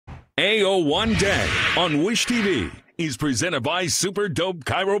AO1 Day on Wish TV is presented by Super Dope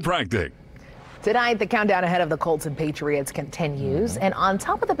Chiropractic. Tonight, the countdown ahead of the Colts and Patriots continues. And on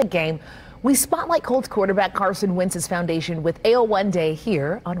top of the big game, we spotlight Colts quarterback Carson Wentz's foundation with AO1 Day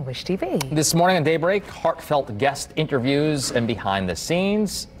here on Wish TV. This morning at daybreak, heartfelt guest interviews and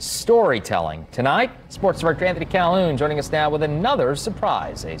behind-the-scenes storytelling. Tonight, Sports Director Anthony Calhoun joining us now with another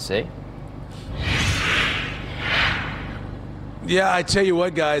surprise, AC. Yeah, I tell you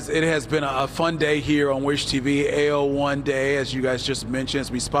what, guys, it has been a fun day here on Wish TV, AO1 Day, as you guys just mentioned,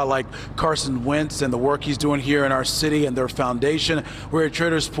 as we spotlight Carson Wentz and the work he's doing here in our city and their foundation. We're at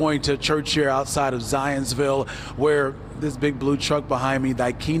Traders Point, a church here outside of Zionsville, where this big blue truck behind me,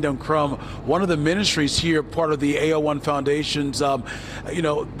 Thy Kingdom Come, one of the ministries here, part of the AO1 Foundation's, you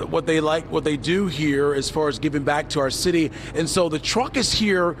know, what they do here as far as giving back to our city. And so the truck is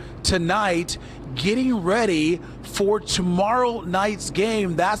here tonight getting ready for tomorrow night's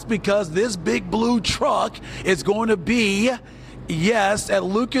game. That's because this big blue truck is going to be, yes, at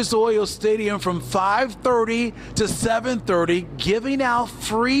Lucas Oil Stadium from 5:30 to 7:30, giving out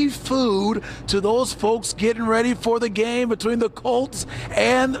free food to those folks getting ready for the game between the Colts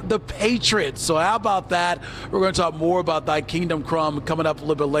and the Patriots. So how about that? We're going to talk more about Thy Kingdom Come coming up a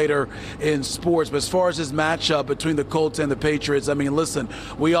little bit later in sports. But as far as this matchup between the Colts and the Patriots, I mean, listen,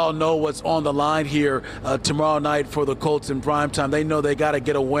 we all know what's on the line here tomorrow night for the Colts in primetime. They know they got to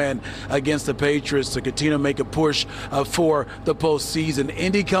get a win against the Patriots to continue to make a push for the postseason.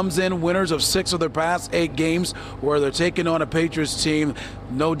 Indy comes in winners of 6 of their past 8 games, where they're taking on a Patriots team,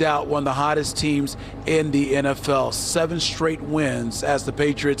 no doubt one of the hottest teams in the NFL. 7 straight wins as the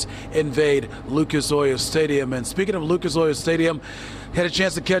Patriots invade Lucas Oil Stadium. And speaking of Lucas Oil Stadium, had a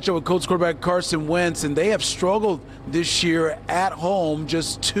chance to catch up with Colts quarterback Carson Wentz, and they have struggled this year at home,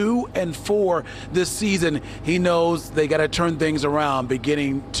 just 2-4 this season. He knows they got to turn things around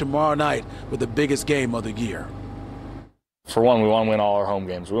beginning tomorrow night with the biggest game of the year. For one, we want to win all our home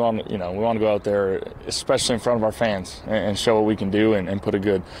games. We want to go out there, especially in front of our fans, and show what we can do and put a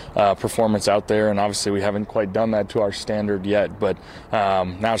good performance out there. And obviously, we haven't quite done that to our standard yet. But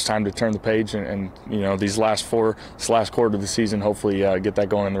now it's time to turn the page and this last quarter of the season, hopefully get that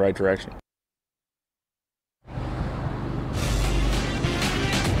going in the right direction.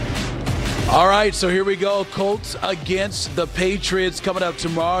 All right, so here we go. Colts against the Patriots coming up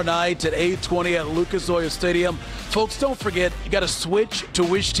tomorrow night at 8:20 at Lucas Oil Stadium. Folks, don't forget, you got to switch to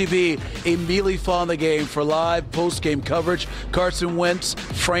Wish TV immediately following the game for live post-game coverage. Carson Wentz,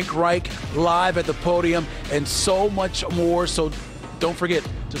 Frank Reich live at the podium, and so much more. So don't forget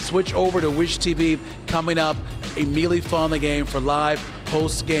to switch over to Wish TV coming up immediately following the game for live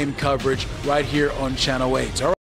post-game coverage right here on Channel 8. All right.